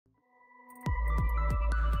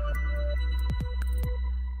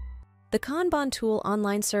The Kanban Tool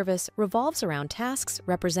online service revolves around tasks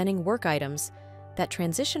representing work items that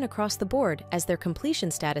transition across the board as their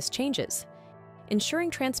completion status changes,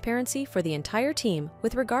 ensuring transparency for the entire team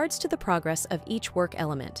with regards to the progress of each work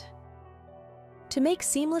element. To make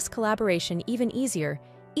seamless collaboration even easier,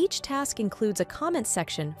 each task includes a comment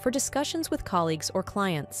section for discussions with colleagues or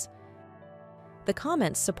clients. The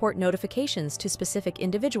comments support notifications to specific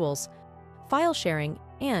individuals, file sharing,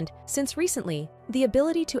 and, since recently, the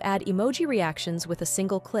ability to add emoji reactions with a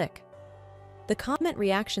single click. The Comment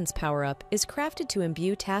Reactions power-up is crafted to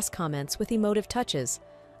imbue task comments with emotive touches,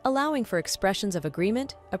 allowing for expressions of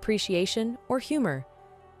agreement, appreciation, or humor.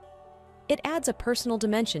 It adds a personal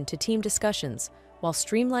dimension to team discussions while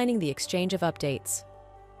streamlining the exchange of updates.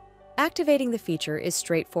 Activating the feature is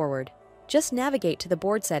straightforward. Just navigate to the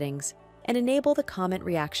board settings and enable the Comment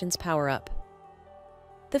Reactions power-up.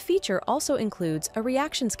 The feature also includes a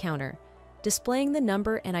reactions counter, displaying the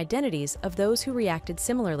number and identities of those who reacted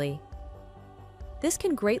similarly. This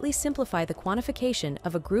can greatly simplify the quantification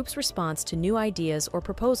of a group's response to new ideas or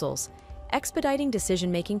proposals, expediting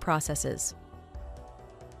decision-making processes.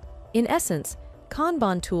 In essence,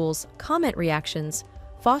 Kanban Tool's comment reactions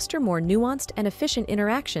foster more nuanced and efficient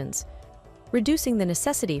interactions, reducing the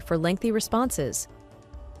necessity for lengthy responses.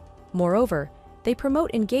 Moreover, they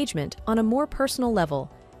promote engagement on a more personal level,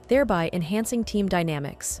 thereby enhancing team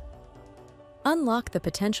dynamics. Unlock the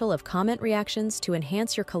potential of comment reactions to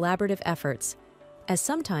enhance your collaborative efforts, as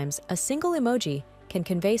sometimes a single emoji can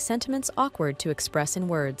convey sentiments awkward to express in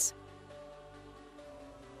words.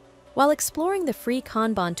 While exploring the free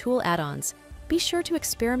Kanban Tool add-ons, be sure to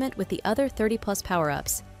experiment with the other 30+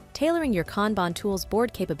 power-ups, tailoring your Kanban Tool's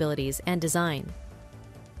board capabilities and design.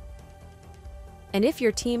 And if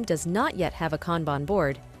your team does not yet have a Kanban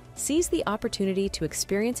board, seize the opportunity to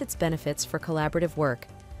experience its benefits for collaborative work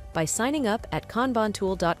by signing up at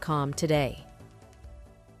kanbantool.com today.